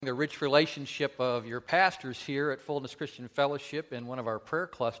The rich relationship of your pastors here at Fullness Christian Fellowship in one of our prayer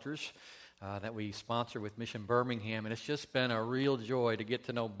clusters that we sponsor with Mission Birmingham. And it's just been a real joy to get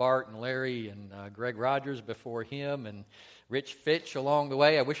to know Bart and Larry and Greg Rogers before him and Rich Fitch along the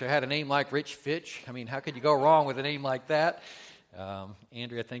way. I wish I had a name like Rich Fitch. I mean, how could you go wrong with a name like that?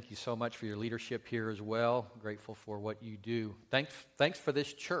 Andrea, thank you so much for your leadership here as well. Grateful for what you do. Thanks for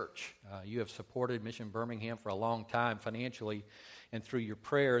this church. You have supported Mission Birmingham for a long time financially and through your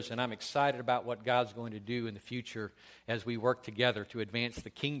prayers, and I'm excited about what God's going to do in the future as we work together to advance the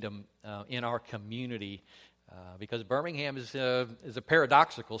kingdom in our community, because Birmingham is a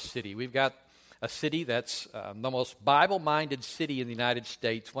paradoxical city. We've got a city that's the most Bible-minded city in the United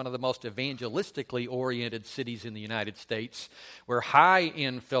States, one of the most evangelistically oriented cities in the United States. We're high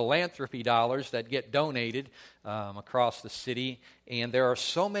in philanthropy dollars that get donated across the city, and there are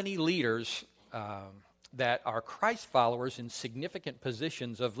so many leaders that are Christ followers in significant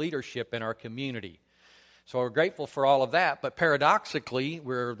positions of leadership in our community. So we're grateful for all of that, but paradoxically,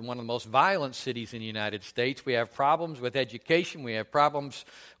 we're one of the most violent cities in the United States. We have problems with education, we have problems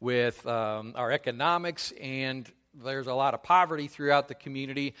with our economics, and there's a lot of poverty throughout the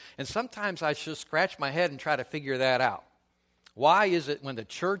community, and sometimes I just scratch my head and try to figure that out. Why is it when the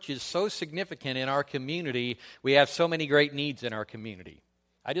church is so significant in our community, we have so many great needs in our community?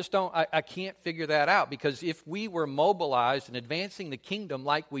 I can't figure that out, because if we were mobilized in advancing the kingdom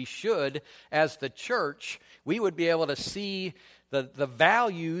like we should as the church, we would be able to see the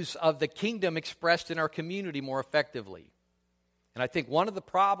values of the kingdom expressed in our community more effectively. And I think one of the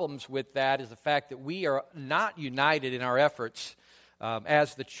problems with that is the fact that we are not united in our efforts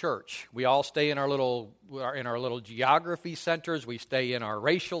as the church. We all stay in our little geography centers, we stay in our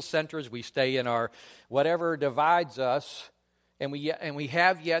racial centers, we stay in our whatever divides us. And we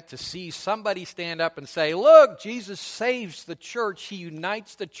have yet to see somebody stand up and say, look, Jesus saves the church. He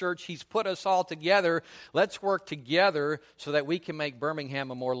unites the church. He's put us all together. Let's work together so that we can make Birmingham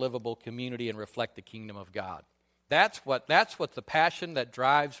a more livable community and reflect the kingdom of God. That's what the passion that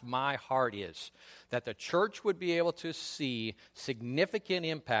drives my heart is, that the church would be able to see significant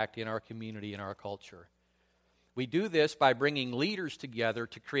impact in our community and our culture. We do this by bringing leaders together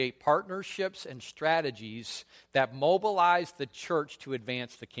to create partnerships and strategies that mobilize the church to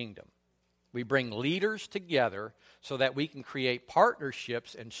advance the kingdom. We bring leaders together so that we can create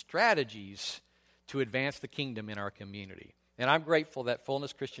partnerships and strategies to advance the kingdom in our community. And I'm grateful that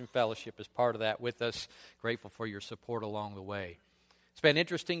Fullness Christian Fellowship is part of that with us. Grateful for your support along the way. It's been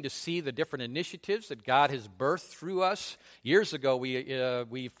interesting to see the different initiatives that God has birthed through us. Years ago,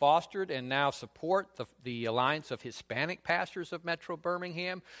 we fostered and now support the Alliance of Hispanic Pastors of Metro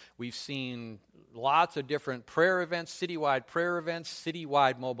Birmingham. We've seen lots of different prayer events,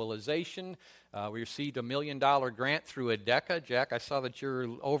 citywide mobilization. We received a $1 million grant through ADECA. Jack, I saw that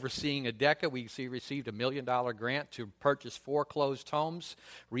you're overseeing ADECA. We received a $1 million grant to purchase foreclosed homes,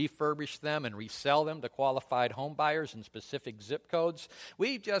 refurbish them, and resell them to qualified home buyers in specific zip codes.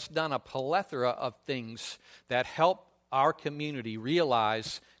 We've just done a plethora of things that help our community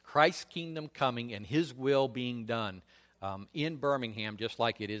realize Christ's kingdom coming and His will being done in Birmingham just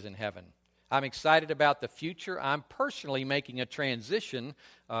like it is in heaven. I'm excited about the future. I'm personally making a transition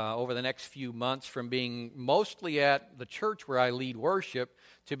over the next few months from being mostly at the church where I lead worship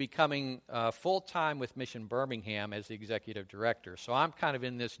to becoming full-time with Mission Birmingham as the executive director. So I'm kind of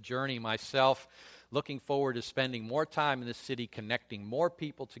in this journey myself, looking forward to spending more time in the city, connecting more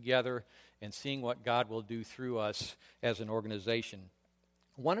people together, and seeing what God will do through us as an organization.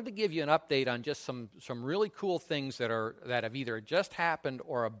 Wanted to give you an update on just some really cool things that have either just happened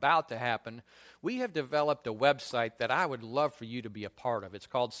or about to happen. We have developed a website that I would love for you to be a part of. It's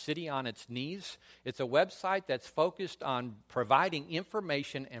called City on Its Knees. It's a website that's focused on providing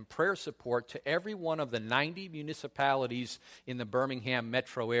information and prayer support to every one of the 90 municipalities in the Birmingham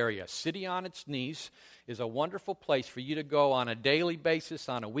metro area. City on Its Knees is a wonderful place for you to go on a daily basis,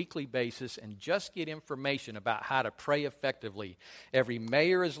 on a weekly basis, and just get information about how to pray effectively. Every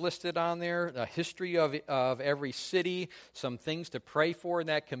mayor is listed on there, a history of every city, some things to pray for in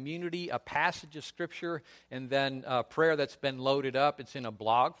that community, a passage of Scripture, and then prayer that's been loaded up. It's in a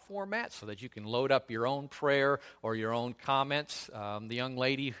blog format so that you can load up your own prayer or your own comments. The young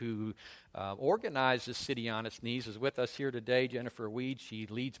lady who organized the City on Its Knees is with us here today, Jennifer Weed. She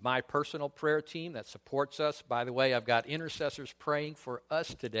leads my personal prayer team that supports us. By the way, I've got intercessors praying for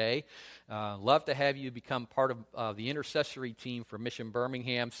us today. Love to have you become part of the intercessory team for Mission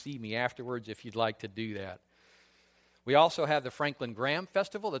Birmingham. See me afterwards if you'd like to do that. We also have the Franklin Graham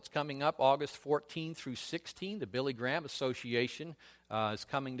Festival that's coming up August 14 through 16. The Billy Graham Association is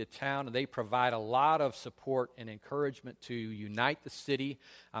coming to town, and they provide a lot of support and encouragement to unite the city.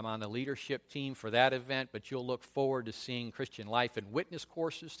 I'm on the leadership team for that event, but you'll look forward to seeing Christian life and witness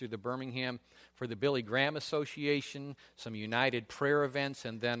courses through the Birmingham for the Billy Graham Association, some United prayer events,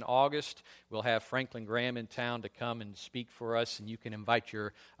 and then August we'll have Franklin Graham in town to come and speak for us, and you can invite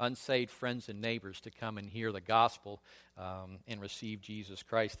your unsaved friends and neighbors to come and hear the gospel and receive Jesus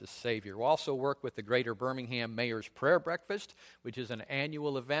Christ as Savior. We'll also work with the Greater Birmingham Mayor's Prayer Breakfast, which is an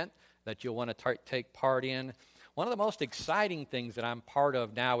annual event that you'll want to take part in. One of the most exciting things that I'm part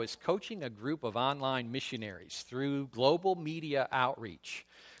of now is coaching a group of online missionaries through Global Media Outreach.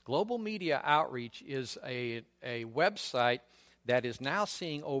 Global Media Outreach is a website that is now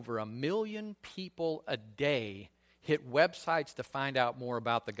seeing over 1 million people a day hit websites to find out more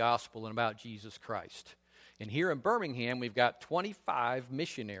about the gospel and about Jesus Christ. And here in Birmingham, we've got 25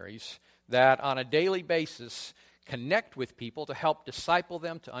 missionaries that on a daily basis connect with people to help disciple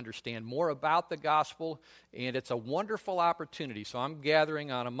them, to understand more about the gospel, and it's a wonderful opportunity. So I'm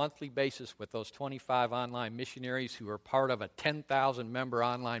gathering on a monthly basis with those 25 online missionaries who are part of a 10,000-member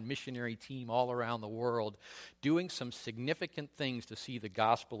online missionary team all around the world, doing some significant things to see the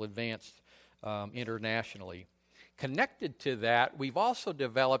gospel advanced internationally. Connected to that, we've also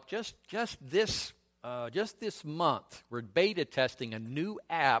developed just this month, we're beta testing a new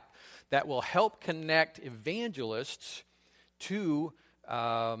app that will help connect evangelists to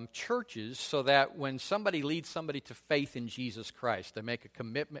churches so that when somebody leads somebody to faith in Jesus Christ, they make a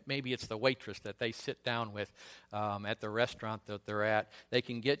commitment. Maybe it's the waitress that they sit down with at the restaurant that they're at. They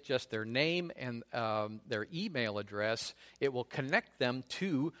can get just their name and their email address. It will connect them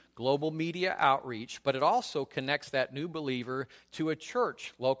to Global Media Outreach, but it also connects that new believer to a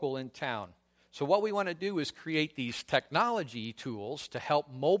church local in town. So what we want to do is create these technology tools to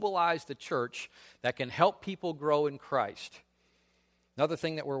help mobilize the church that can help people grow in Christ. Another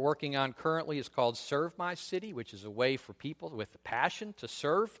thing that we're working on currently is called Serve My City, which is a way for people with a passion to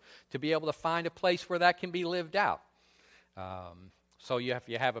serve to be able to find a place where that can be lived out. So if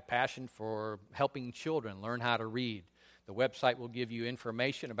you have a passion for helping children learn how to read, the website will give you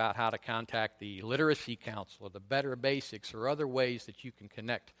information about how to contact the Literacy Council or the Better Basics or other ways that you can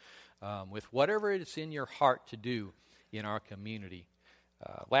connect with whatever it's in your heart to do in our community.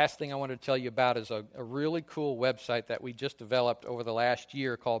 Last thing I want to tell you about is a really cool website that we just developed over the last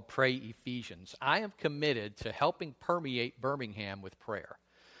year called Pray Ephesians. I am committed to helping permeate Birmingham with prayer.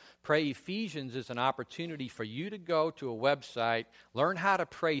 Pray Ephesians is an opportunity for you to go to a website, learn how to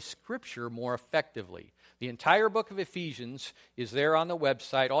pray Scripture more effectively. The entire book of Ephesians is there on the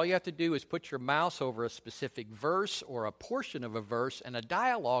website. All you have to do is put your mouse over a specific verse or a portion of a verse, and a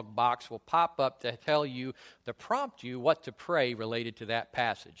dialog box will pop up to prompt you what to pray related to that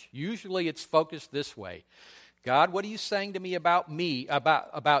passage. Usually it's focused this way. God, what are you saying to me, about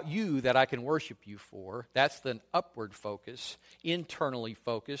you that I can worship you for? That's the upward focus. Internally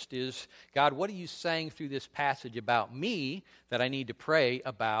focused is, God, what are you saying through this passage about me that I need to pray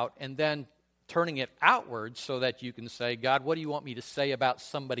about? And then turning it outward so that you can say, God, what do you want me to say about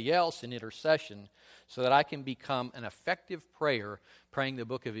somebody else in intercession so that I can become an effective prayer praying the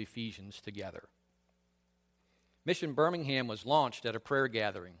book of Ephesians together? Mission Birmingham was launched at a prayer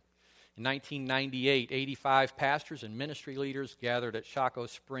gathering. In 1998, 85 pastors and ministry leaders gathered at Chaco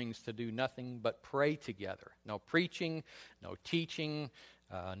Springs to do nothing but pray together. No preaching, no teaching,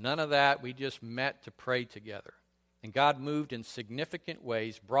 none of that. We just met to pray together. And God moved in significant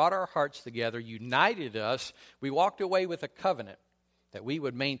ways, brought our hearts together, united us. We walked away with a covenant that we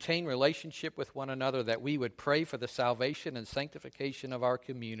would maintain relationship with one another, that we would pray for the salvation and sanctification of our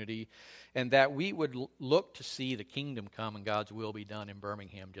community, and that we would look to see the kingdom come and God's will be done in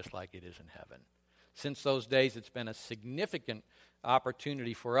Birmingham just like it is in heaven. Since those days, it's been a significant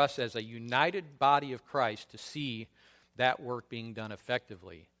opportunity for us as a united body of Christ to see that work being done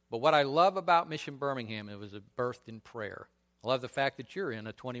effectively. But what I love about Mission Birmingham, it was birthed in prayer. I love the fact that you're in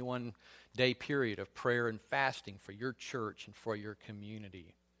a 21-day period of prayer and fasting for your church and for your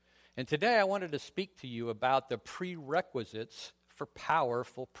community. And today I wanted to speak to you about the prerequisites for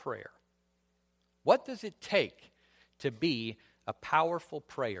powerful prayer. What does it take to be a powerful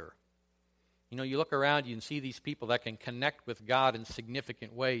prayer? You know, you look around you and see these people that can connect with God in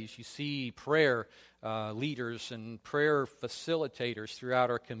significant ways. You see prayer leaders and prayer facilitators throughout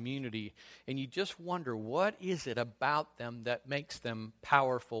our community, and you just wonder, what is it about them that makes them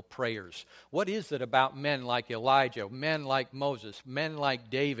powerful prayers? What is it about men like Elijah, men like Moses, men like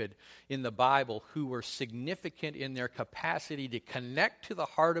David in the Bible who were significant in their capacity to connect to the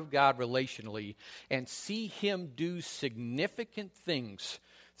heart of God relationally and see Him do significant things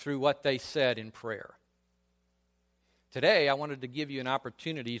through what they said in prayer? Today, I wanted to give you an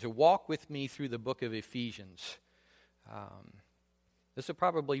opportunity to walk with me through the book of Ephesians. This will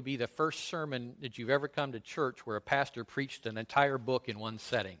probably be the first sermon that you've ever come to church where a pastor preached an entire book in one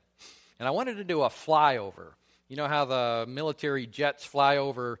setting. And I wanted to do a flyover. You know how the military jets fly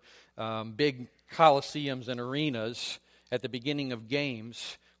over big coliseums and arenas at the beginning of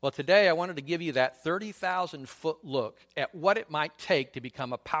games? Well, today I wanted to give you that 30,000-foot look at what it might take to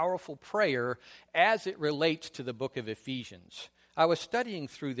become a powerful prayer as it relates to the book of Ephesians. I was studying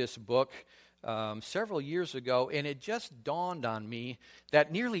through this book several years ago, and it just dawned on me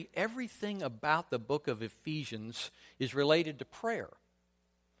that nearly everything about the book of Ephesians is related to prayer.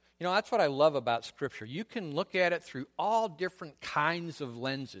 You know, that's what I love about Scripture. You can look at it through all different kinds of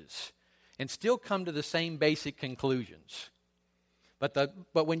lenses and still come to the same basic conclusions.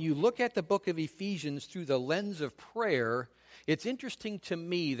 But when you look at the book of Ephesians through the lens of prayer, it's interesting to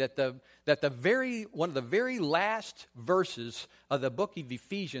me that one of the very last verses of the book of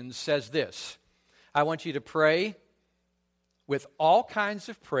Ephesians says this: I want you to pray with all kinds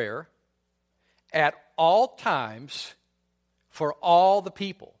of prayer at all times for all the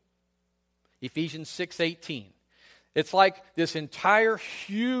people. Ephesians 6:18. It's like this entire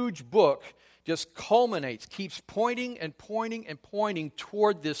huge book just culminates, keeps pointing and pointing and pointing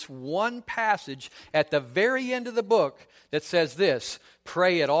toward this one passage at the very end of the book that says this: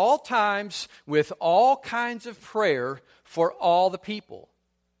 pray at all times with all kinds of prayer for all the people.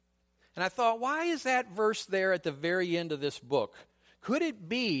 And I thought, why is that verse there at the very end of this book? Could it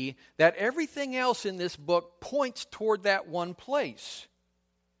be that everything else in this book points toward that one place?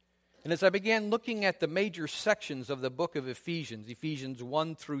 And as I began looking at the major sections of the book of Ephesians, Ephesians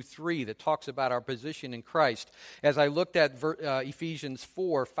 1 through 3, that talks about our position in Christ, as I looked at Ephesians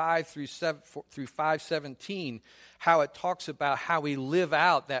 4, 5 through 5:17, how it talks about how we live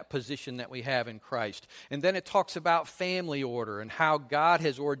out that position that we have in Christ. And then it talks about family order and how God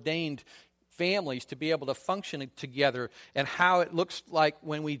has ordained families to be able to function together, and how it looks like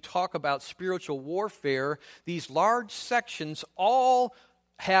when we talk about spiritual warfare, these large sections all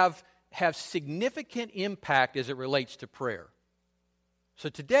have significant impact as it relates to prayer. So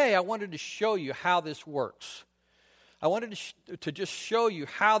today I wanted to show you how this works. I wanted to just show you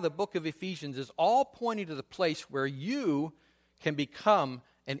how the book of Ephesians is all pointing to the place where you can become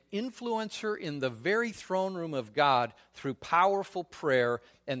an influencer in the very throne room of God through powerful prayer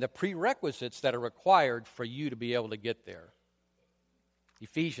and the prerequisites that are required for you to be able to get there.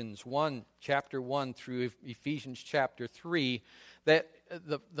 Ephesians 1, chapter 1 through Ephesians chapter 3, that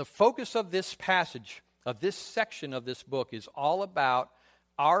the focus of this passage, of this section of this book, is all about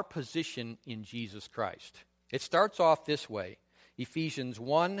our position in Jesus Christ. It starts off this way, Ephesians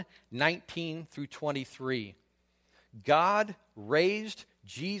 1, 19 through 23. God raised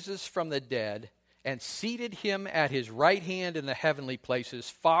Jesus from the dead and seated him at his right hand in the heavenly places,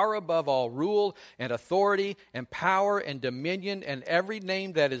 far above all rule and authority and power and dominion and every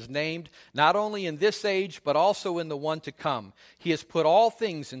name that is named, not only in this age, but also in the one to come. He has put all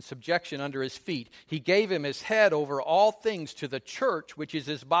things in subjection under his feet. He gave him his head over all things to the church, which is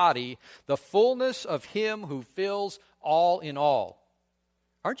his body, the fullness of him who fills all in all.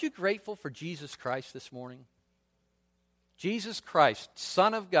 Aren't you grateful for Jesus Christ this morning? Jesus Christ,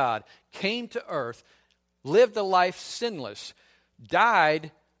 Son of God, came to earth, lived a life sinless,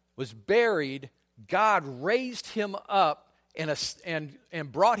 died, was buried. God raised him up and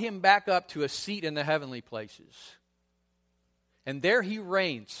brought him back up to a seat in the heavenly places. And there he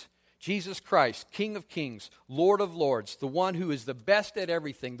reigns, Jesus Christ, King of kings, Lord of lords, the one who is the best at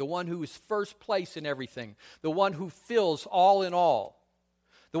everything, the one who is first place in everything, the one who fills all in all.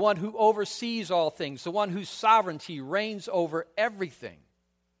 The one who oversees all things, the one whose sovereignty reigns over everything.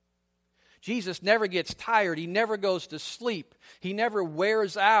 Jesus never gets tired. He never goes to sleep. He never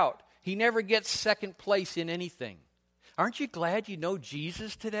wears out. He never gets second place in anything. Aren't you glad you know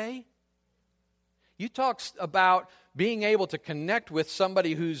Jesus today? You talk about being able to connect with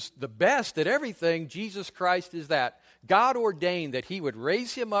somebody who's the best at everything. Jesus Christ is that. God ordained that he would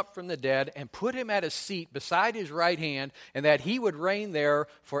raise him up from the dead and put him at a seat beside his right hand, and that he would reign there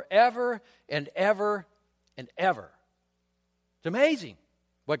forever and ever and ever. It's amazing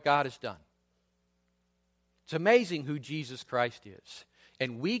what God has done. It's amazing who Jesus Christ is.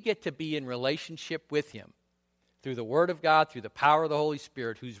 And we get to be in relationship with him through the Word of God, through the power of the Holy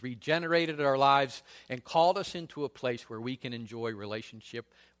Spirit, who's regenerated our lives and called us into a place where we can enjoy relationship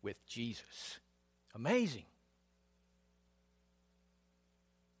with Jesus. Amazing.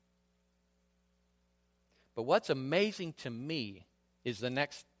 But what's amazing to me is the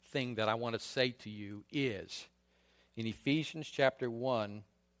next thing that I want to say to you is, in Ephesians chapter 1,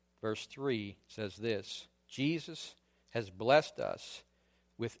 verse 3, says this: Jesus has blessed us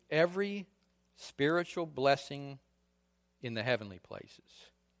with every spiritual blessing in the heavenly places.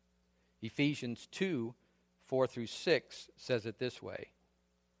 Ephesians 2, 4 through 6 says it this way.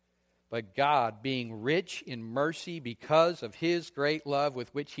 But God, being rich in mercy because of his great love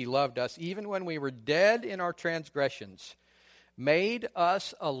with which he loved us, even when we were dead in our transgressions, made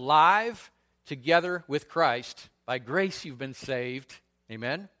us alive together with Christ. By grace you've been saved.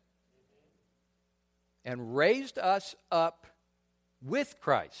 Amen? And raised us up with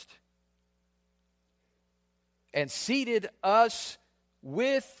Christ. And seated us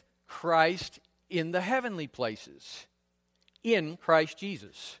with Christ in the heavenly places. In Christ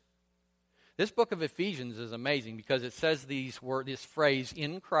Jesus. This book of Ephesians is amazing because it says this phrase,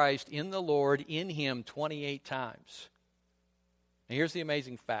 in Christ, in the Lord, in him, 28 times. And here's the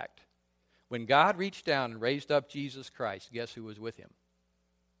amazing fact. When God reached down and raised up Jesus Christ, guess who was with him?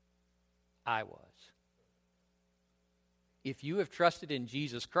 I was. If you have trusted in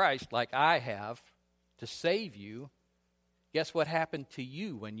Jesus Christ like I have to save you, guess what happened to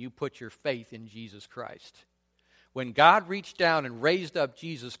you when you put your faith in Jesus Christ? When God reached down and raised up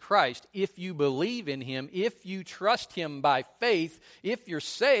Jesus Christ, if you believe in him, if you trust him by faith, if you're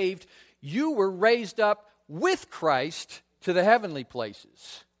saved, you were raised up with Christ to the heavenly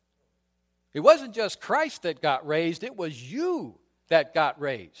places. It wasn't just Christ that got raised, it was you that got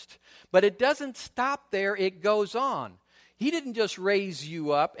raised. But it doesn't stop there, it goes on. He didn't just raise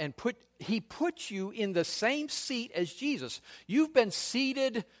you up and he put you in the same seat as Jesus. You've been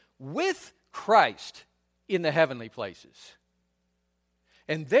seated with Christ in the heavenly places.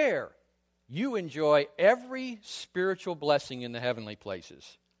 And there, you enjoy every spiritual blessing in the heavenly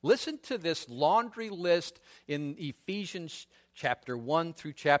places. Listen to this laundry list in Ephesians chapter 1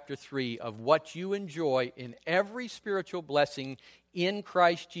 through chapter 3 of what you enjoy in every spiritual blessing in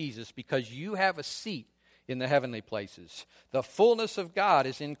Christ Jesus because you have a seat in the heavenly places. The fullness of God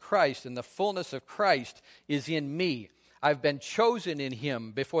is in Christ, and the fullness of Christ is in me. I've been chosen in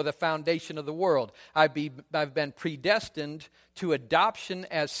him before the foundation of the world. I've been predestined to adoption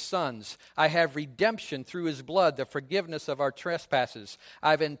as sons. I have redemption through his blood, the forgiveness of our trespasses.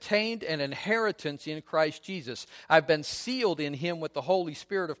 I've obtained an inheritance in Christ Jesus. I've been sealed in him with the Holy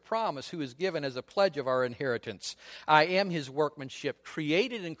Spirit of promise, who is given as a pledge of our inheritance. I am his workmanship,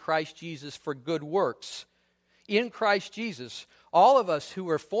 created in Christ Jesus for good works. In Christ Jesus, all of us who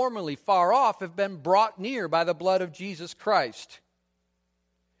were formerly far off have been brought near by the blood of Jesus Christ.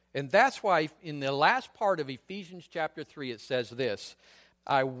 And that's why in the last part of Ephesians chapter 3 it says this,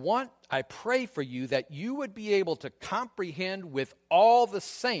 I pray for you that you would be able to comprehend with all the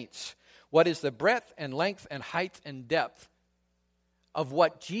saints what is the breadth and length and height and depth of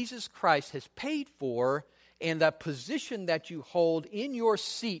what Jesus Christ has paid for and the position that you hold in your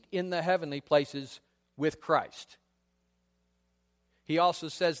seat in the heavenly places with Christ. He also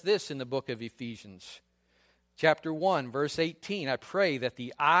says this in the book of Ephesians, chapter 1, verse 18. I pray that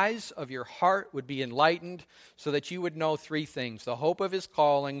the eyes of your heart would be enlightened so that you would know three things: the hope of his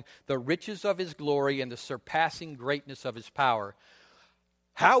calling, the riches of his glory, and the surpassing greatness of his power.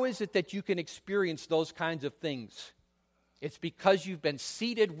 How is it that you can experience those kinds of things? It's because you've been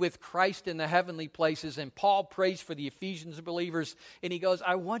seated with Christ in the heavenly places. And Paul prays for the Ephesians believers. And he goes,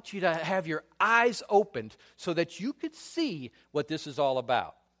 I want you to have your eyes opened so that you could see what this is all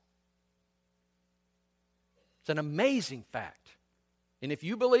about. It's an amazing fact. And if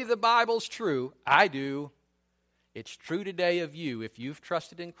you believe the Bible's true, I do. It's true today of you, if you've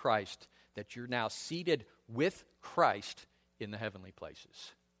trusted in Christ, that you're now seated with Christ in the heavenly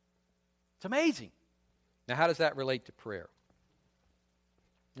places. It's amazing. Now, how does that relate to prayer?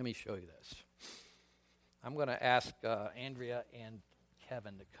 Let me show you this. I'm going to ask Andrea and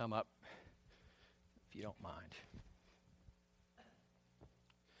Kevin to come up, if you don't mind.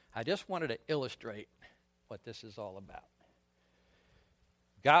 I just wanted to illustrate what this is all about.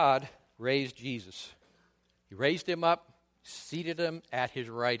 God raised Jesus. He raised him up, seated him at his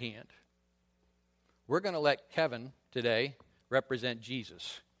right hand. We're going to let Kevin today represent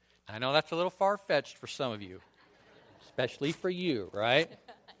Jesus. I know that's a little far-fetched for some of you, especially for you, right?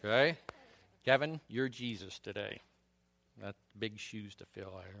 Okay? Kevin, you're Jesus today. That's big shoes to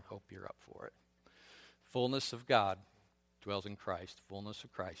fill. I hope you're up for it. Fullness of God dwells in Christ. Fullness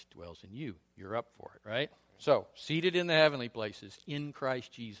of Christ dwells in you. You're up for it, right? So, seated in the heavenly places in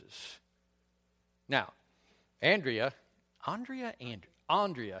Christ Jesus. Now, Andrea,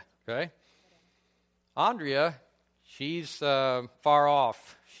 okay? Andrea, she's far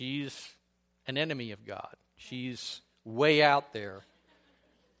off. She's an enemy of God. She's way out there.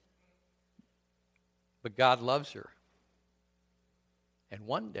 But God loves her. And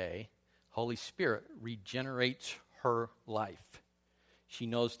one day, Holy Spirit regenerates her life. She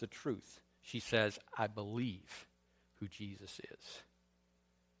knows the truth. She says, I believe who Jesus is.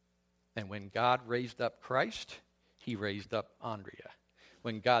 And when God raised up Christ, he raised up Andrea.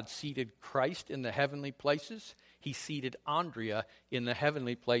 When God seated Christ in the heavenly places, he seated Andrea in the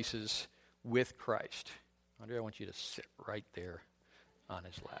heavenly places with Christ. Andrea, I want you to sit right there on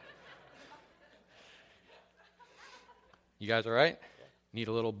his lap. You guys all right? Need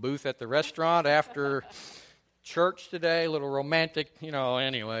a little booth at the restaurant after church today, a little romantic,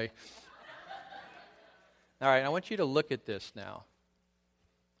 anyway. All right, I want you to look at this now.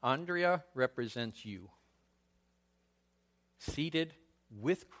 Andrea represents you, seated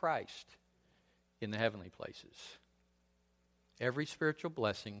with Christ in the heavenly places. Every spiritual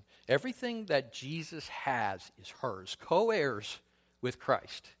blessing, everything that Jesus has is hers, co-heirs with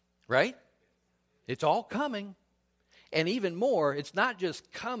Christ, right? It's all coming. And even more, it's not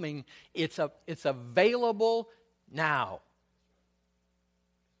just coming, it's available now.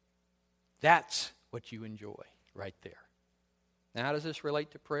 That's what you enjoy right there. Now, how does this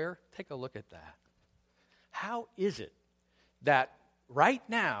relate to prayer? Take a look at that. How is it that right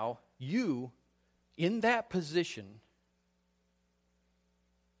now, you, in that position,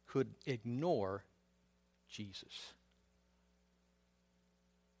 could ignore Jesus?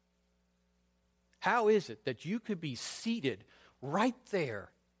 How is it that you could be seated right there,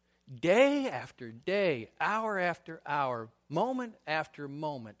 day after day, hour after hour, moment after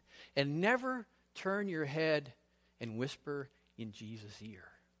moment, and never turn your head and whisper in Jesus' ear?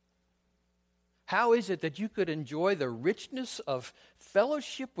 How is it that you could enjoy the richness of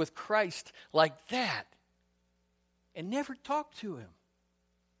fellowship with Christ like that and never talk to him?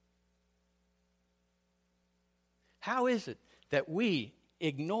 How is it that we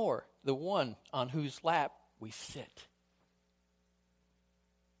ignore the one on whose lap we sit?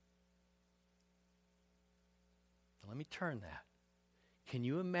 Let me turn that. Can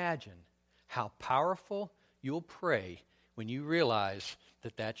you imagine how powerful you'll pray when you realize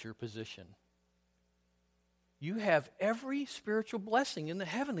that that's your position? You have every spiritual blessing in the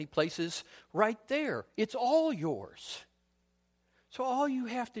heavenly places right there. It's all yours. So all you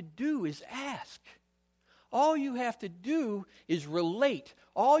have to do is ask. All you have to do is relate.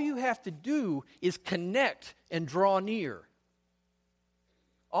 All you have to do is connect and draw near.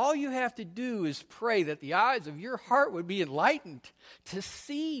 All you have to do is pray that the eyes of your heart would be enlightened to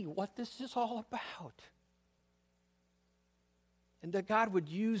see what this is all about. And that God would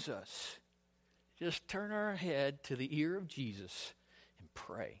use us. Just turn our head to the ear of Jesus and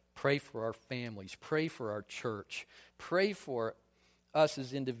pray. Pray for our families. Pray for our church. Pray for us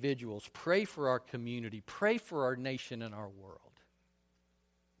as individuals. Pray for our community. Pray for our nation and our world.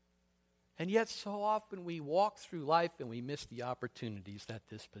 And yet so often we walk through life and we miss the opportunities that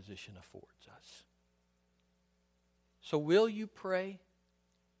this position affords us. So will you pray?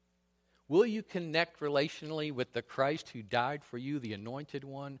 Will you connect relationally with the Christ who died for you, the Anointed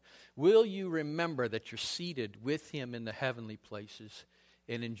One? Will you remember that you're seated with him in the heavenly places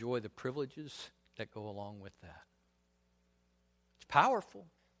and enjoy the privileges that go along with that? It's powerful.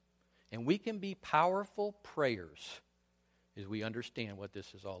 And we can be powerful prayers as we understand what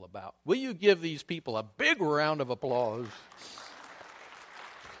this is all about. Will you give these people a big round of applause?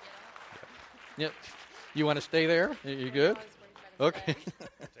 Yep. You want to stay there? You good? Okay.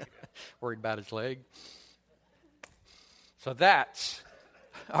 Worried about his leg. So that's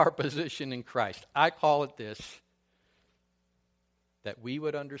our position in Christ. I call it this, that we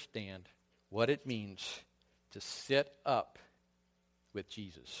would understand what it means to sit up with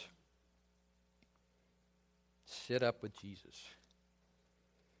Jesus. Sit up with Jesus.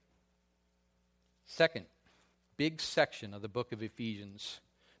 Second, big section of the book of Ephesians.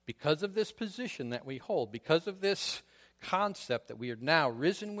 Because of this position that we hold, because of this concept that we are now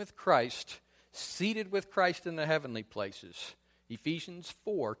risen with Christ, seated with Christ in the heavenly places, Ephesians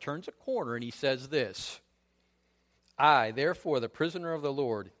 4 turns a corner and he says this: I, therefore, the prisoner of the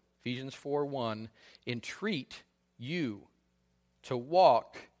Lord, Ephesians 4:1, entreat you to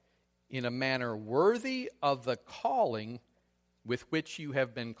walk in a manner worthy of the calling with which you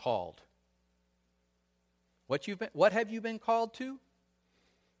have been called. What have you been called to?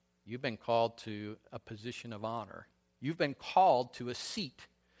 You've been called to a position of honor. You've been called to a seat.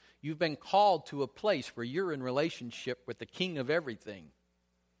 You've been called to a place where you're in relationship with the King of everything.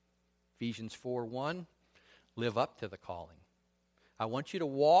 Ephesians 4:1, live up to the calling. I want you to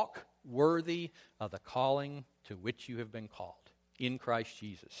walk worthy of the calling to which you have been called in Christ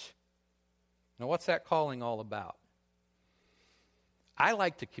Jesus. Now, what's that calling all about? I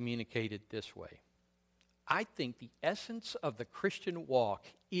like to communicate it this way. I think the essence of the Christian walk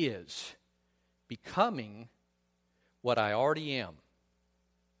is becoming what I already am.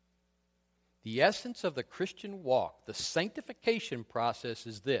 The essence of the Christian walk, the sanctification process,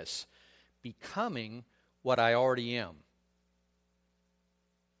 is this: becoming what I already am.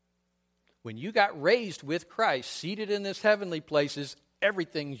 When you got raised with Christ, seated in this heavenly places,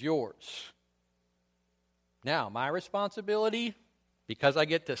 everything's yours. Now, my responsibility, because I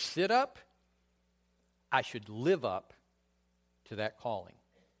get to sit up, I should live up to that calling.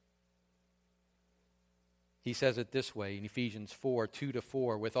 He says it this way in Ephesians 4,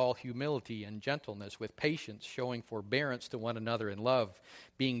 2-4, with all humility and gentleness, with patience, showing forbearance to one another in love,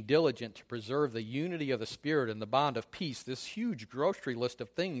 being diligent to preserve the unity of the Spirit and the bond of peace. This huge grocery list of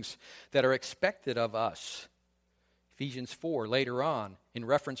things that are expected of us. Ephesians 4, later on, in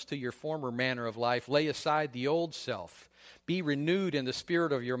reference to your former manner of life, lay aside the old self. Be renewed in the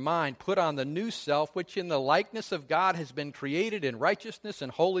spirit of your mind. Put on the new self, which in the likeness of God has been created in righteousness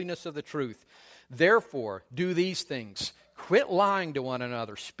and holiness of the truth. Therefore, do these things. Quit lying to one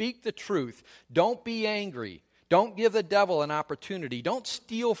another. Speak the truth. Don't be angry. Don't give the devil an opportunity. Don't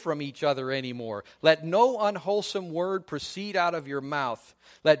steal from each other anymore. Let no unwholesome word proceed out of your mouth.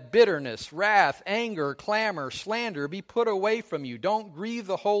 Let bitterness, wrath, anger, clamor, slander be put away from you. Don't grieve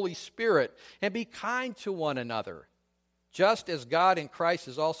the Holy Spirit, and be kind to one another. Just as God in Christ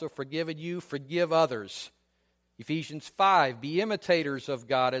has also forgiven you, forgive others. Ephesians 5, be imitators of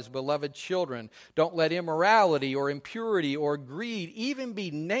God as beloved children. Don't let immorality or impurity or greed even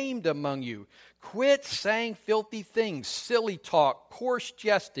be named among you. Quit saying filthy things, silly talk, coarse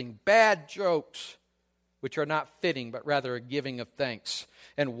jesting, bad jokes, which are not fitting, but rather a giving of thanks.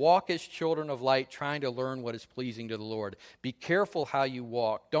 And walk as children of light, trying to learn what is pleasing to the Lord. Be careful how you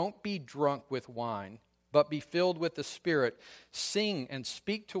walk. Don't be drunk with wine, but be filled with the Spirit. Sing and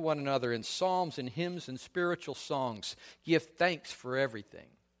speak to one another in psalms and hymns and spiritual songs. Give thanks for everything.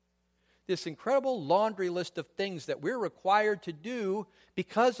 This incredible laundry list of things that we're required to do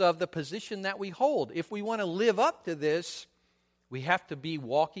because of the position that we hold. If we want to live up to this, we have to be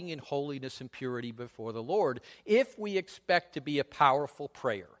walking in holiness and purity before the Lord if we expect to be a powerful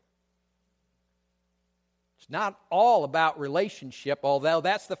prayer. It's not all about relationship, although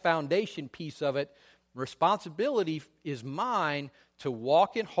that's the foundation piece of it. Responsibility is mine to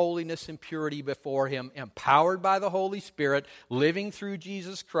walk in holiness and purity before Him, empowered by the Holy Spirit, living through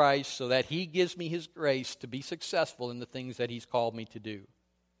Jesus Christ so that He gives me His grace to be successful in the things that He's called me to do.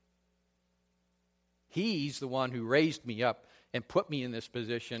 He's the one who raised me up and put me in this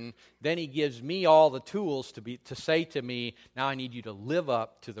position. Then He gives me all the tools to say to me, now I need you to live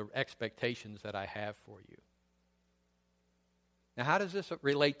up to the expectations that I have for you. Now, how does this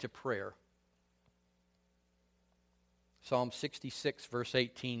relate to prayer? Psalm 66, verse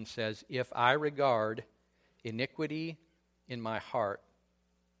 18 says, if I regard iniquity in my heart,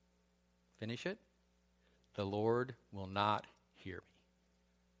 finish it, the Lord will not hear me.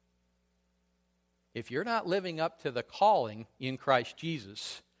 If you're not living up to the calling in Christ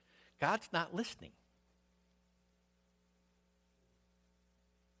Jesus, God's not listening.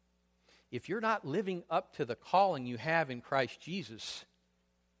 If you're not living up to the calling you have in Christ Jesus,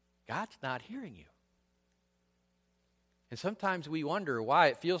 God's not hearing you. And sometimes we wonder why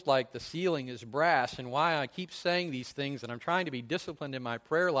it feels like the ceiling is brass and why I keep saying these things and I'm trying to be disciplined in my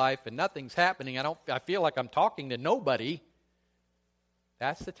prayer life and nothing's happening. I feel like I'm talking to nobody.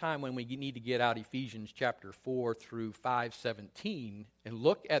 That's the time when we need to get out Ephesians chapter 4 through 5:17 and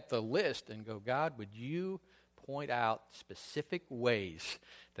look at the list and go, God, would you point out specific ways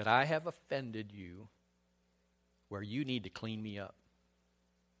that I have offended you where you need to clean me up?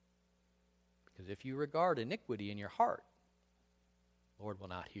 Because if you regard iniquity in your heart, Lord will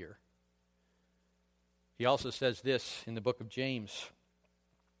not hear. He also says this in the book of James,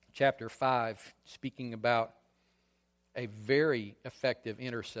 chapter 5, speaking about a very effective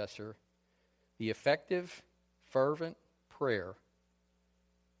intercessor. The effective, fervent prayer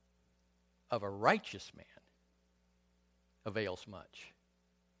of a righteous man avails much.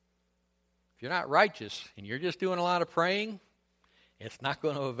 If you're not righteous and you're just doing a lot of praying, it's not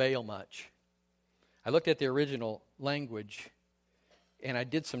going to avail much. I looked at the original language and I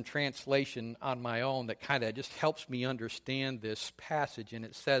did some translation on my own that kind of just helps me understand this passage. And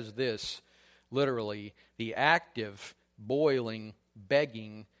it says this, literally, the active, boiling,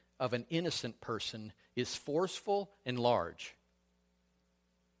 begging of an innocent person is forceful and large.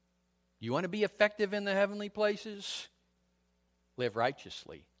 You want to be effective in the heavenly places? Live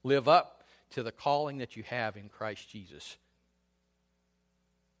righteously. Live up to the calling that you have in Christ Jesus.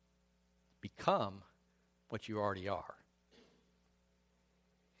 Become what you already are.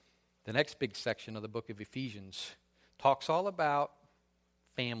 The next big section of the book of Ephesians talks all about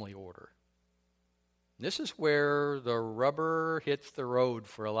family order. This is where the rubber hits the road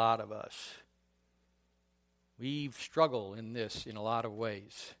for a lot of us. We struggle in this in a lot of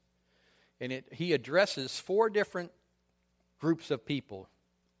ways. And he addresses 4 different groups of people: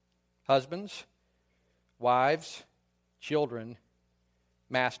 husbands, wives, children,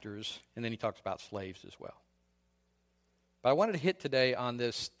 masters, and then he talks about slaves as well. But I wanted to hit today on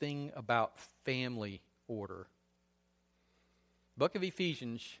this thing about family order. Book of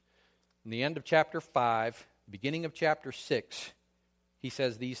Ephesians, in the end of chapter 5, beginning of chapter 6, he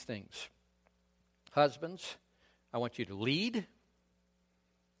says these things. Husbands, I want you to lead,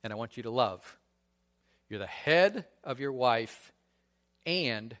 and I want you to love. You're the head of your wife,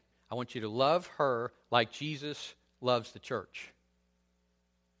 and I want you to love her like Jesus loves the church.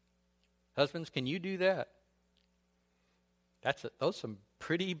 Husbands, can you do that? Those are some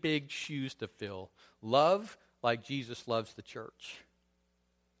pretty big shoes to fill. Love like Jesus loves the church.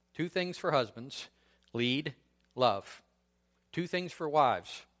 2 things for husbands: lead, love. 2 things for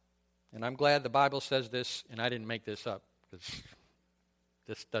wives. And I'm glad the Bible says this, and I didn't make this up, because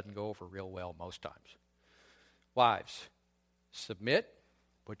this doesn't go over real well most times. Wives, submit,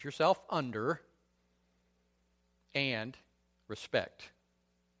 put yourself under, and respect.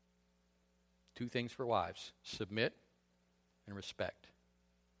 2 things for wives: submit and respect.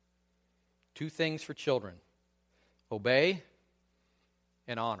 2 things for children: obey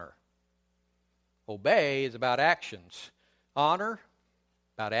and honor. Obey is about actions. Honor,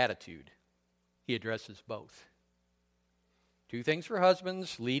 about attitude. He addresses both. 2 things for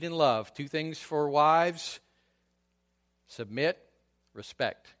husbands: lead and love. 2 things for wives: submit,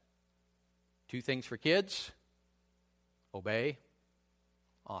 respect. 2 things for kids: obey,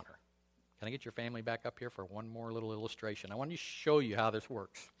 honor. Can I get your family back up here for one more little illustration? I want to show you how this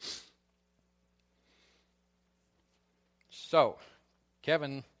works. So,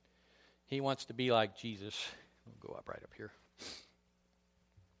 Kevin, he wants to be like Jesus. We'll go up right up here.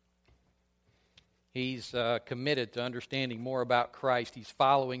 He's committed to understanding more about Christ. He's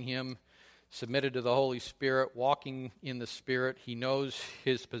following him, submitted to the Holy Spirit, walking in the Spirit. He knows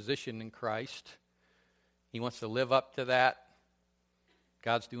his position in Christ. He wants to live up to that.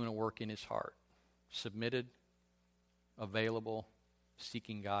 God's doing a work in his heart. Submitted, available,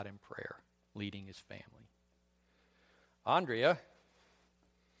 seeking God in prayer, leading his family. Andrea,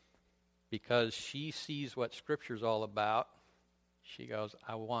 because she sees what Scripture's all about, she goes,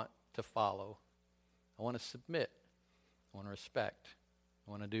 I want to follow. I want to submit. I want to respect.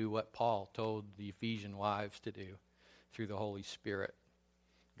 I want to do what Paul told the Ephesian wives to do through the Holy Spirit.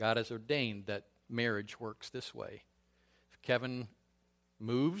 God has ordained that marriage works this way. If Kevin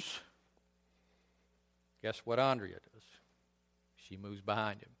moves, guess what Andrea does? She moves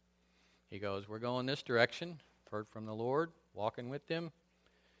behind him. He goes, we're going this direction. Heard from the Lord, walking with him.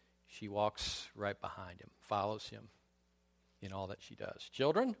 She walks right behind him, follows him in all that she does.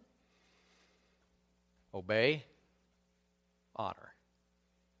 Children, obey, honor,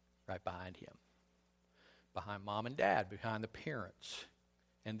 right behind him. Behind mom and dad, behind the parents.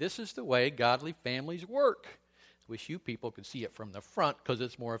 And this is the way godly families work. Wish you people could see it from the front because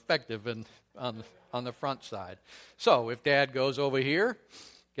it's more effective on the front side. So if dad goes over here,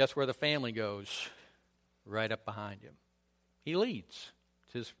 guess where the family goes? Right up behind him. He leads.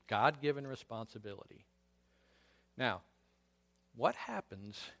 It's his God-given responsibility. Now, what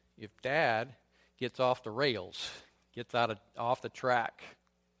happens if dad gets off the rails, gets off the track?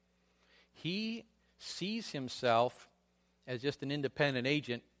 He sees himself as just an independent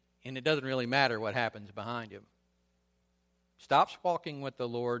agent, and it doesn't really matter what happens behind him. Stops walking with the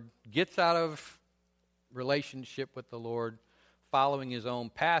Lord, gets out of relationship with the Lord, following his own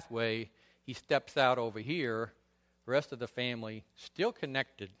pathway. He steps out over here. The rest of the family still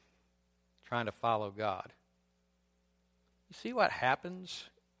connected, trying to follow God. You see what happens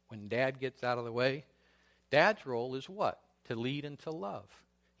when dad gets out of the way? Dad's role is what? To lead and to love.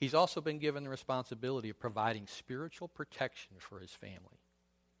 He's also been given the responsibility of providing spiritual protection for his family.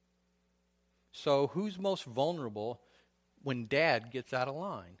 So who's most vulnerable when dad gets out of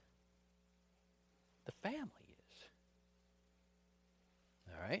line? The family is.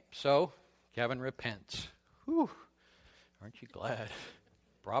 All right, so Kevin repents. Whew, aren't you glad?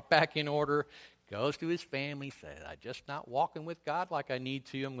 Brought back in order, goes to his family, says, I'm just not walking with God like I need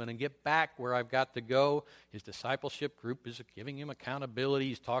to. I'm going to get back where I've got to go. His discipleship group is giving him accountability.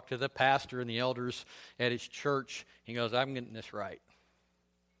 He's talked to the pastor and the elders at his church. He goes, I'm getting this right.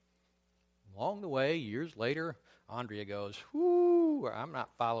 Along the way, years later, Andrea goes, whoo, I'm not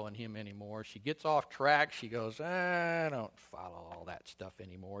following him anymore. She gets off track. She goes, I don't follow all that stuff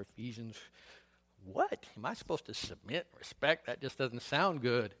anymore. Ephesians, what? Am I supposed to submit, respect? That just doesn't sound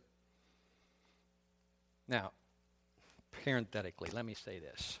good. Now, parenthetically, let me say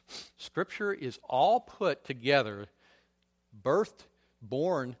this. Scripture is all put together,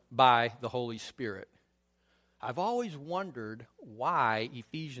 born by the Holy Spirit. I've always wondered why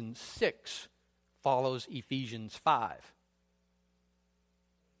Ephesians 6 follows Ephesians 5.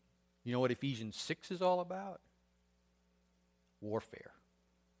 You know what Ephesians 6 is all about? Warfare.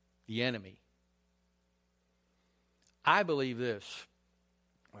 The enemy. I believe this.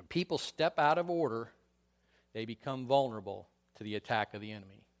 When people step out of order, they become vulnerable to the attack of the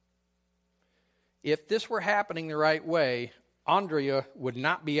enemy. If this were happening the right way, Andrea would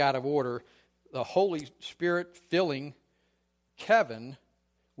not be out of order. The Holy Spirit filling Kevin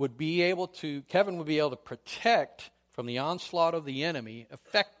would be able to protect from the onslaught of the enemy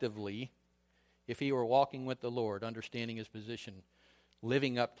effectively if he were walking with the Lord, understanding his position,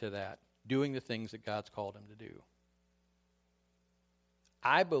 living up to that, doing the things that God's called him to do.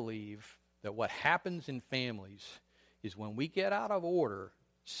 I believe that what happens in families is when we get out of order,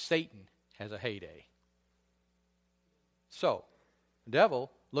 Satan has a heyday. So, the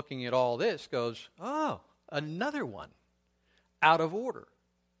devil, looking at all this, goes, oh, another one, out of order.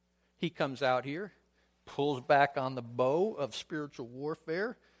 He comes out here, pulls back on the bow of spiritual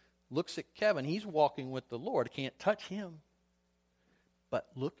warfare, looks at Kevin. He's walking with the Lord. Can't touch him. But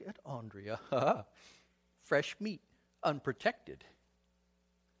look at Andrea. Fresh meat, unprotected.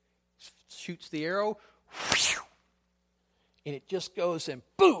 Shoots the arrow, and it just goes and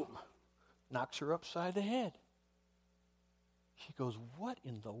boom, knocks her upside the head. She goes, what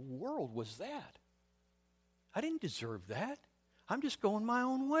in the world was that? I didn't deserve that. I'm just going my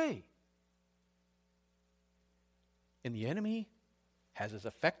own way. And the enemy has his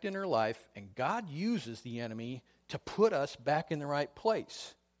effect in her life, and God uses the enemy to put us back in the right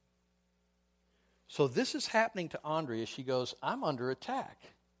place. So this is happening to Andrea. She goes, I'm under attack.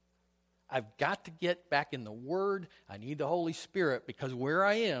 I've got to get back in the Word. I need the Holy Spirit because where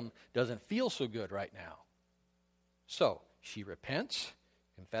I am doesn't feel so good right now. So she repents,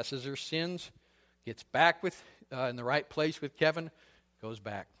 confesses her sins, gets back in the right place with Kevin, goes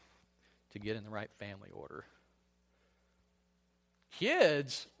back to get in the right family order.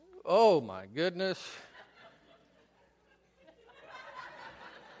 Kids, oh my goodness.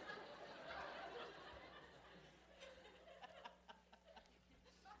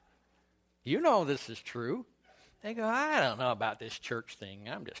 You know this is true. They go, I don't know about this church thing.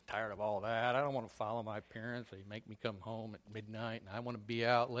 I'm just tired of all that. I don't want to follow my parents. They make me come home at midnight, and I want to be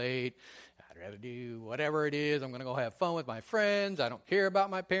out late. I'd rather do whatever it is. I'm going to go have fun with my friends. I don't care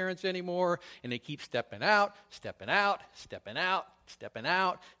about my parents anymore. And they keep stepping out, stepping out, stepping out, stepping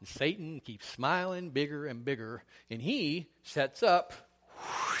out. And Satan keeps smiling bigger and bigger. And he sets up.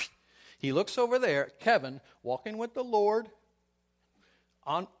 He looks over there at Kevin walking with the Lord.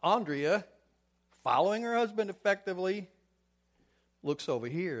 Andrea, following her husband effectively, looks over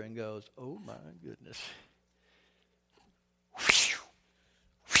here and goes, oh my goodness.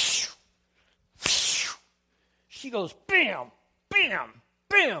 She goes, bam, bam,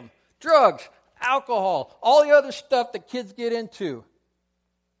 bam, drugs, alcohol, all the other stuff that kids get into.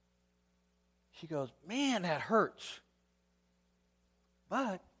 She goes, man, that hurts.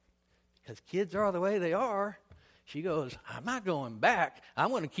 But because kids are the way they are, she goes, I'm not going back. I'm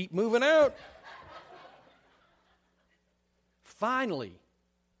going to keep moving out. Finally,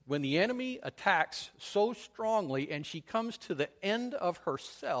 when the enemy attacks so strongly and she comes to the end of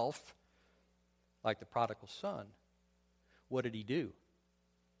herself, like the prodigal son, what did he do?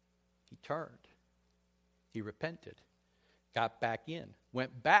 He turned. He repented. Got back in.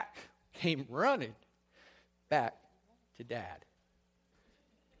 Went back. Came running back to Dad.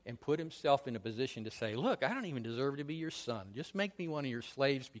 And put himself in a position to say, look, I don't even deserve to be your son. Just make me one of your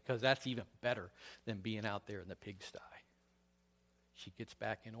slaves because that's even better than being out there in the pigsty. She gets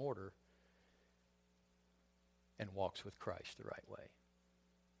back in order and walks with Christ the right way.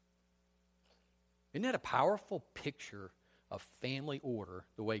 Isn't that a powerful picture of family order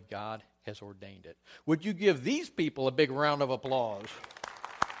the way God has ordained it? Would you give these people a big round of applause?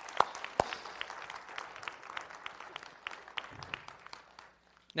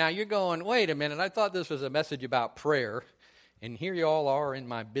 Now you're going, wait a minute, I thought this was a message about prayer, and here you all are in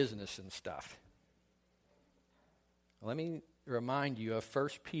my business and stuff. Let me remind you of 1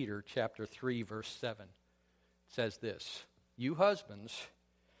 Peter chapter 3, verse 7. It says this, you husbands,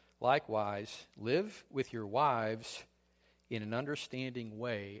 likewise, live with your wives in an understanding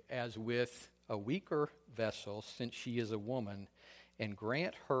way, as with a weaker vessel, since she is a woman, and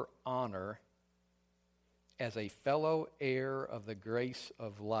grant her honor as a fellow heir of the grace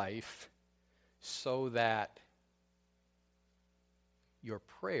of life, so that your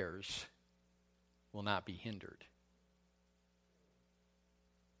prayers will not be hindered.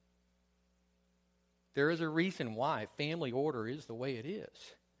 There is a reason why family order is the way it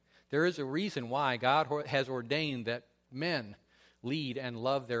is. There is a reason why God has ordained that men lead and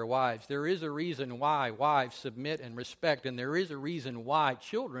love their wives. There is a reason why wives submit and respect, and there is a reason why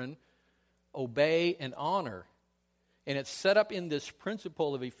children obey and honor. And it's set up in this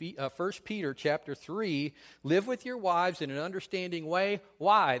principle of 1 Peter chapter 3, live with your wives in an understanding way.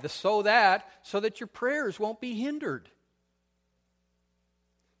 Why? So that your prayers won't be hindered.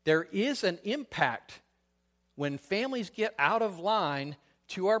 There is an impact when families get out of line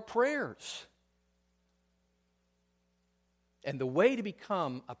to our prayers. And the way to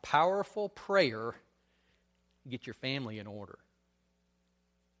become a powerful prayer, get your family in order.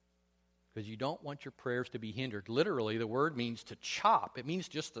 Because you don't want your prayers to be hindered. Literally, the word means to chop. It means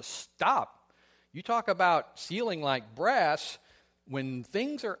just to stop. You talk about sealing like brass. When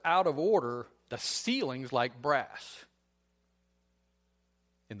things are out of order, the sealing's like brass.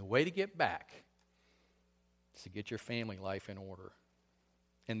 And the way to get back is to get your family life in order.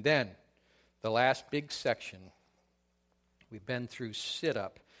 And then, the last big section. We've been through sit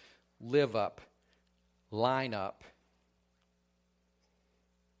up, live up, line up.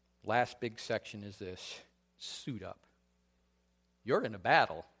 Last big section is this: suit up. You're in a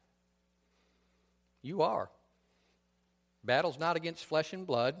battle. You are. Battle's not against flesh and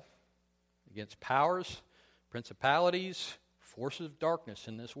blood, against powers, principalities, forces of darkness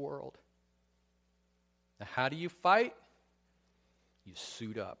in this world. Now, how do you fight? You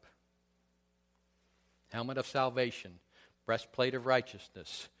suit up. Helmet of salvation, breastplate of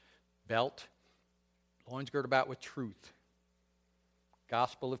righteousness, belt, loins girded about with truth,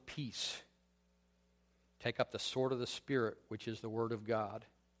 gospel of peace. Take up the sword of the Spirit, which is the word of God,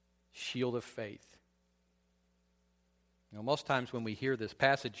 shield of faith. You know, most times when we hear this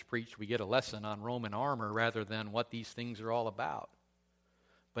passage preached, we get a lesson on Roman armor rather than what these things are all about.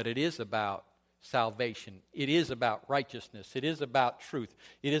 But it is about salvation. It is about righteousness. It is about truth.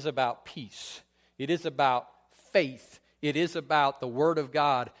 It is about peace. It is about faith. It is about the Word of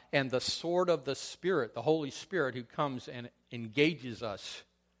God and the sword of the Spirit, the Holy Spirit who comes and engages us,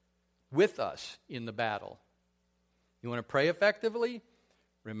 with us in the battle. You want to pray effectively?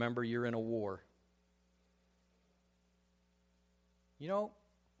 Remember you're in a war. You know,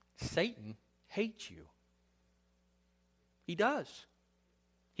 Satan hates you. He does.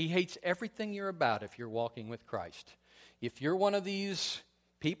 He hates everything you're about if you're walking with Christ. If you're one of these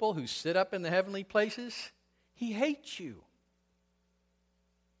people who sit up in the heavenly places, he hates you.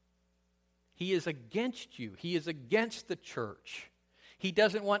 He is against you. He is against the church. He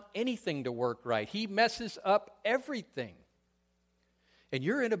doesn't want anything to work right. He messes up everything. And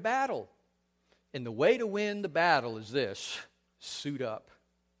you're in a battle. And the way to win the battle is this: suit up.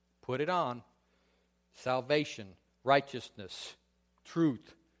 Put it on. Salvation, righteousness,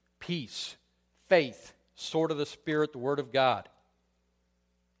 truth, peace, faith, sword of the Spirit, the Word of God.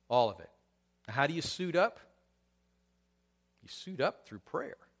 All of it. Now, how do you suit up? You suit up through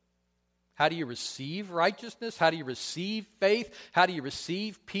prayer. How do you receive righteousness? How do you receive faith? How do you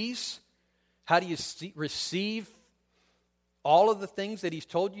receive peace? How do you receive all of the things that He's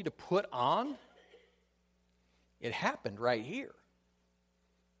told you to put on? It happened right here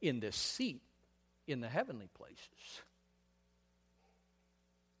in this seat in the heavenly places.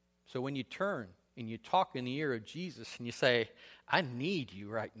 So when you turn and you talk in the ear of Jesus and you say, I need you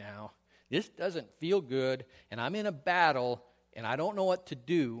right now. This doesn't feel good, and I'm in a battle, and I don't know what to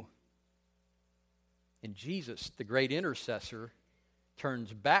do. And Jesus, the great intercessor,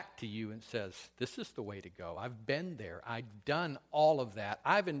 turns back to you and says, this is the way to go. I've been there. I've done all of that.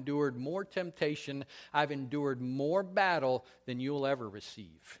 I've endured more temptation. I've endured more battle than you'll ever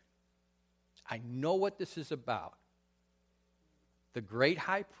receive. I know what this is about. The great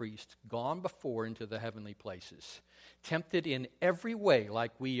high priest, gone before into the heavenly places, tempted in every way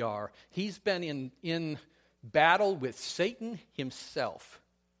like we are. He's been in battle with Satan himself.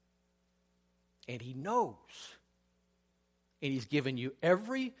 And he knows. And he's given you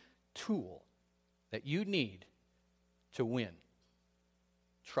every tool that you need to win.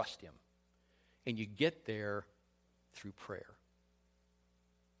 Trust him. And you get there through prayer.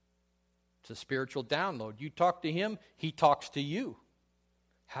 It's a spiritual download. You talk to him, he talks to you.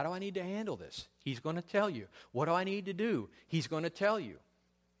 How do I need to handle this? He's going to tell you. What do I need to do? He's going to tell you.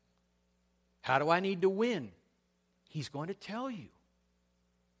 How do I need to win? He's going to tell you.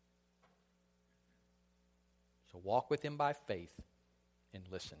 So walk with him by faith and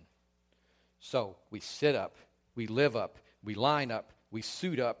listen. So we sit up, we live up, we line up, we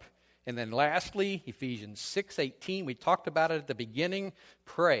suit up. And then lastly, Ephesians 6:18, we talked about it at the beginning.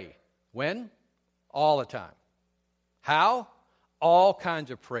 Pray. When? All the time. How? All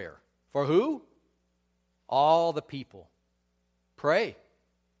kinds of prayer. For who? All the people. Pray.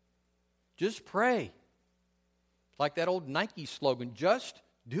 Just pray. It's like that old Nike slogan, just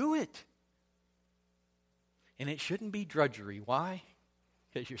do it. And it shouldn't be drudgery. Why?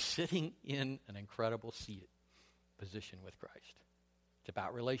 Because you're sitting in an incredible seat position with Christ. It's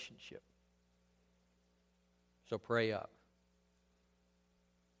about relationship. So pray up.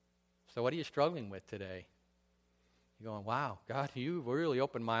 So what are you struggling with today? You're going, wow, God, you've really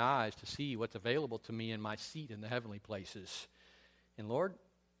opened my eyes to see what's available to me in my seat in the heavenly places. And Lord,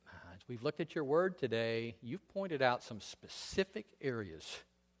 as we've looked at your word today, you've pointed out some specific areas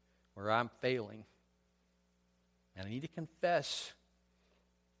where I'm failing. And I need to confess.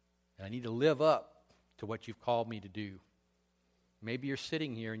 And I need to live up to what you've called me to do. Maybe you're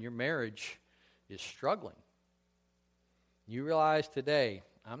sitting here and your marriage is struggling. You realize today,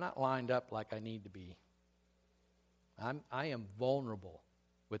 I'm not lined up like I need to be. I am vulnerable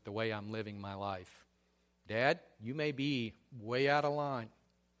with the way I'm living my life. Dad, you may be way out of line.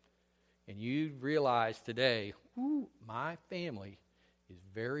 And you realize today, my family is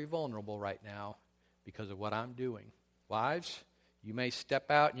very vulnerable right now because of what I'm doing. Wives, you may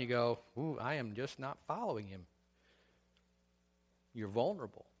step out and you go, I am just not following him. You're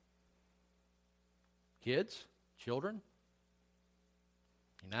vulnerable. Kids, children,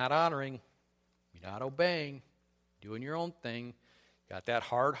 you're not honoring, you're not obeying, doing your own thing, got that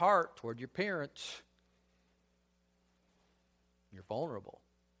hard heart toward your parents. You're vulnerable.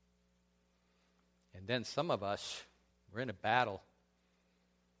 And then some of us, we're in a battle.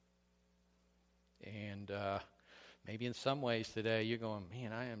 And maybe in some ways today you're going,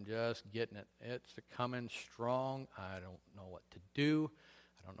 man, I am just getting it. It's coming strong. I don't know what to do.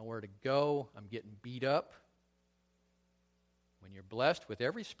 I don't know where to go. I'm getting beat up. When you're blessed with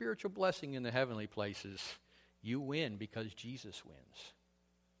every spiritual blessing in the heavenly places, you win because Jesus wins.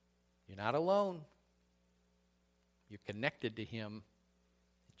 You're not alone. You're connected to him.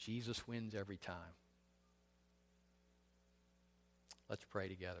 Jesus wins every time. Let's pray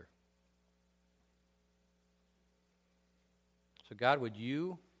together. So God, would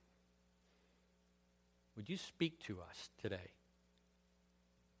you speak to us today?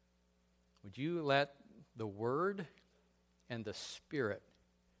 Would you let the Word and the Spirit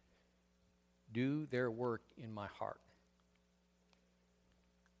do their work in my heart?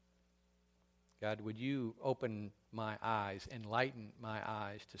 God, would you open my eyes, enlighten my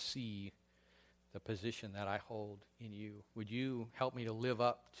eyes to see the position that I hold in you? Would you help me to live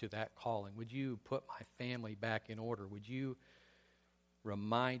up to that calling? Would you put my family back in order? Would you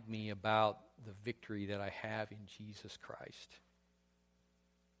remind me about the victory that I have in Jesus Christ?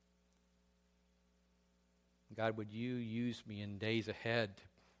 God, would you use me in days ahead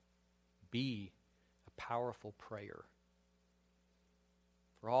to be a powerful prayer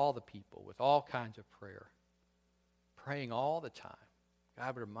for all the people with all kinds of prayer, praying all the time.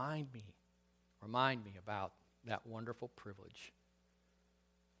 God, remind me about that wonderful privilege,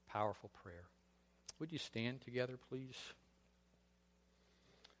 powerful prayer. Would you stand together, please?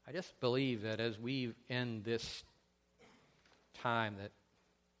 I just believe that as we end this time that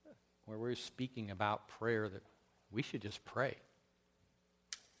where we're speaking about prayer, that we should just pray.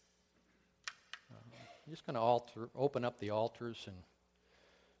 I'm just going to open up the altars and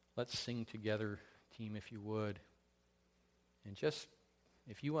let's sing together, team, if you would. And just,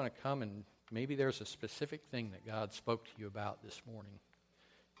 if you want to come and maybe there's a specific thing that God spoke to you about this morning.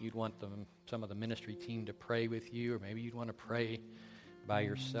 You'd want some of the ministry team to pray with you, or maybe you'd want to pray by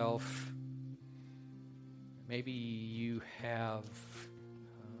yourself. Maybe you have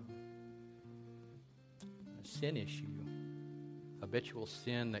a sin issue, habitual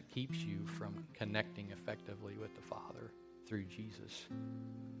sin that keeps you from connecting effectively with the Father through Jesus.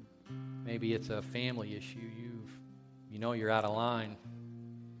 Maybe it's a family issue. You know you're out of line.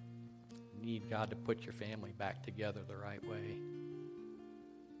 You need God to put your family back together the right way.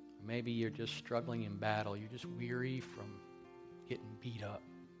 Maybe you're just struggling in battle. You're just weary from getting beat up.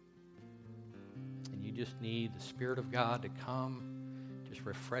 And you just need the Spirit of God to come, just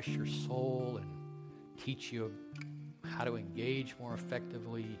refresh your soul and teach you how to engage more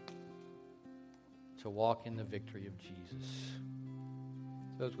effectively to walk in the victory of Jesus.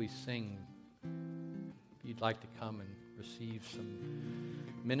 So as we sing, if you'd like to come and receive some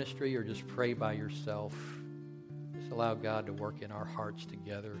ministry or just pray by yourself, just allow God to work in our hearts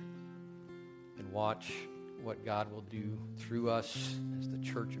together and watch what God will do through us as the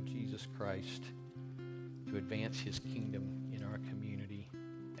Church of Jesus Christ to advance His kingdom in our community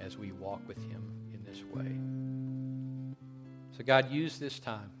as we walk with Him in this way. So God, use this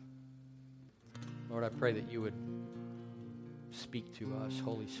time. Lord, I pray that you would speak to us.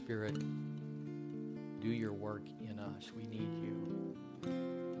 Holy Spirit, do your work in us. We need you.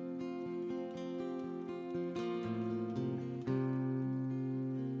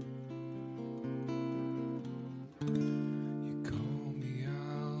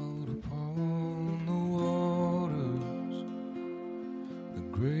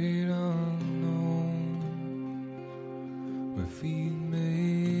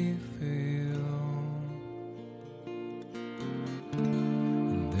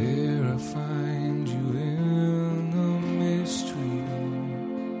 Find